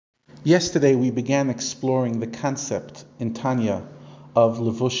Yesterday we began exploring the concept in Tanya of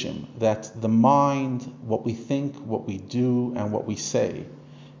levushim, that the mind, what we think, what we do, and what we say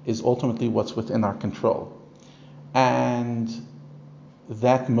is ultimately what's within our control. And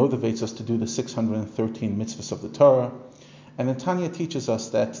that motivates us to do the 613 mitzvahs of the Torah. And then Tanya teaches us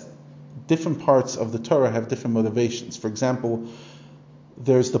that different parts of the Torah have different motivations. For example,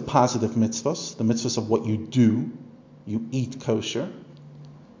 there's the positive mitzvahs, the mitzvahs of what you do. You eat kosher,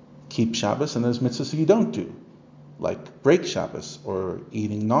 keep Shabbos, and there's mitzvahs you don't do, like break Shabbos, or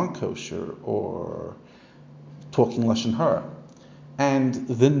eating non-kosher, or talking Lashon Hara. And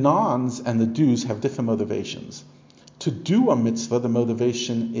the nons and the do's have different motivations. To do a mitzvah, the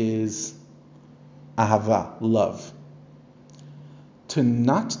motivation is ahava, love. To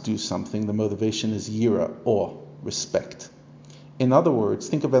not do something, the motivation is yira, awe, respect. In other words,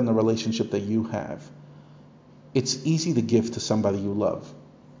 think about the relationship that you have. It's easy to give to somebody you love.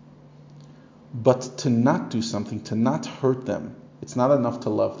 But to not do something, to not hurt them, it's not enough to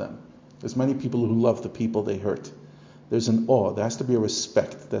love them. There's many people who love the people they hurt. There's an awe, there has to be a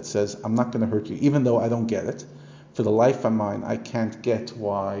respect that says, I'm not going to hurt you, even though I don't get it. For the life of mine, I can't get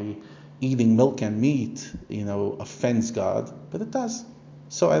why eating milk and meat, offends God, but it does.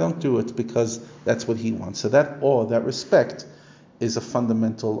 So I don't do it because that's what He wants. So that awe, that respect, is a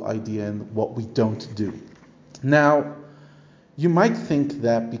fundamental idea in what we don't do. Now, you might think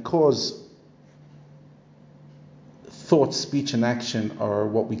that because thought, speech, and action are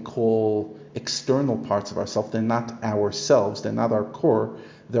what we call external parts of ourselves, they're not ourselves, they're not our core,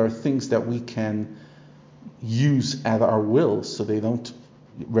 there are things that we can use at our will, so they don't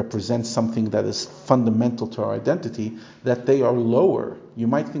represent something that is fundamental to our identity, that they are lower. You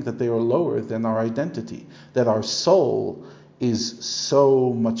might think that they are lower than our identity, that our soul is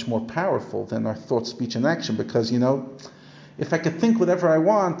so much more powerful than our thought, speech, and action, because, if I could think whatever I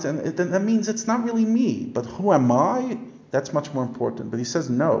want, and that means it's not really me, but who am I? That's much more important. But he says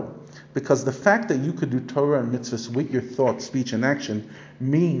no, because the fact that you could do Torah and mitzvahs with your thought, speech, and action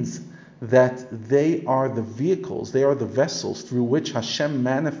means that they are the vehicles, they are the vessels through which Hashem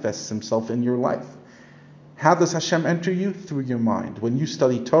manifests Himself in your life. How does Hashem enter you? Through your mind. When you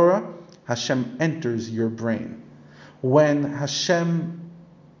study Torah, Hashem enters your brain. When Hashem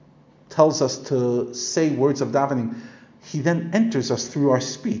tells us to say words of davening, He then enters us through our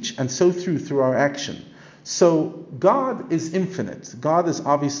speech, and so through our action. So God is infinite. God is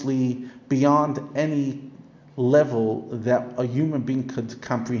obviously beyond any level that a human being could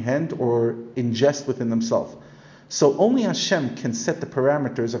comprehend or ingest within themselves. So only Hashem can set the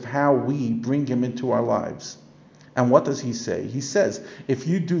parameters of how we bring Him into our lives. And what does He say? He says, if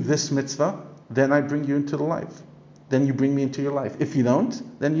you do this mitzvah, then I bring you into the life. Then you bring me into your life. If you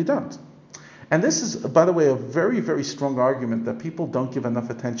don't, then you don't. And this is, by the way, a very, very strong argument that people don't give enough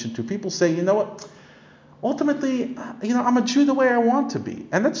attention to. People say, you know what? Ultimately, I'm a Jew the way I want to be.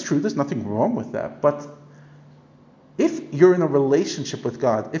 And that's true. There's nothing wrong with that. But if you're in a relationship with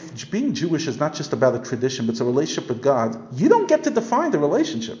God, if being Jewish is not just about a tradition, but it's a relationship with God, you don't get to define the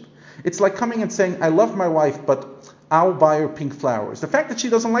relationship. It's like coming and saying, I love my wife, but I'll buy her pink flowers. The fact that she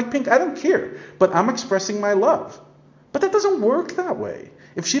doesn't like pink, I don't care. But I'm expressing my love. But that doesn't work that way.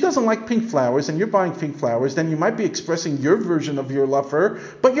 If she doesn't like pink flowers and you're buying pink flowers, then you might be expressing your version of your love for her,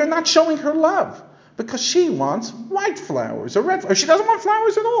 but you're not showing her love. Because she wants white flowers or red flowers. She doesn't want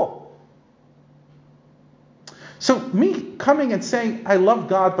flowers at all. So me coming and saying, I love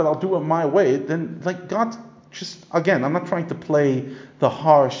God, but I'll do it my way, then God just, again, I'm not trying to play the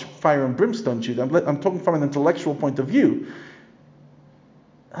harsh fire and brimstone Jew. I'm talking from an intellectual point of view.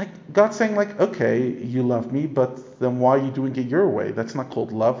 God's saying okay, you love me, but then why are you doing it your way? That's not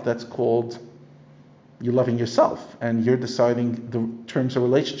called love. That's called you loving yourself. And you're deciding the terms of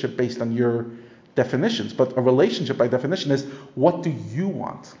relationship based on your definitions. But a relationship by definition is, what do you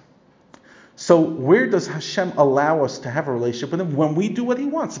want? So where does Hashem allow us to have a relationship with Him? When we do what He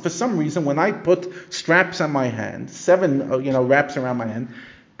wants. For some reason, when I put straps on my hand, 7 wraps around my hand,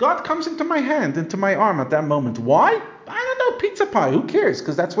 God comes into my hand, into my arm at that moment. Why? I don't know, pizza pie, who cares?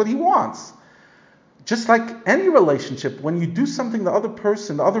 Because that's what He wants. Just like any relationship, when you do something the other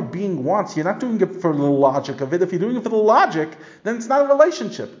person, the other being wants, you're not doing it for the logic of it. If you're doing it for the logic, then it's not a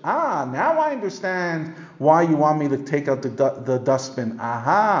relationship. Now I understand why you want me to take out the dustbin.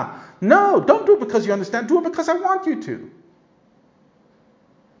 No, don't do it because you understand. Do it because I want you to.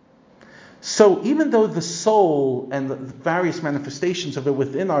 So even though the soul and the various manifestations of it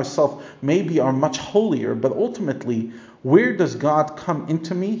within ourselves maybe are much holier, but ultimately, where does God come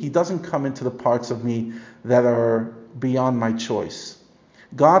into me? He doesn't come into the parts of me that are beyond my choice.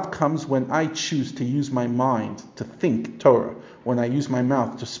 God comes when I choose to use my mind to think Torah, when I use my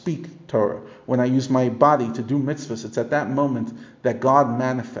mouth to speak Torah, when I use my body to do mitzvahs. It's at that moment that God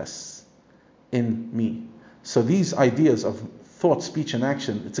manifests in me. So these ideas of thought, speech, and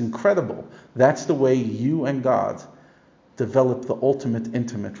action, it's incredible. That's the way you and God develop the ultimate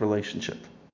intimate relationship.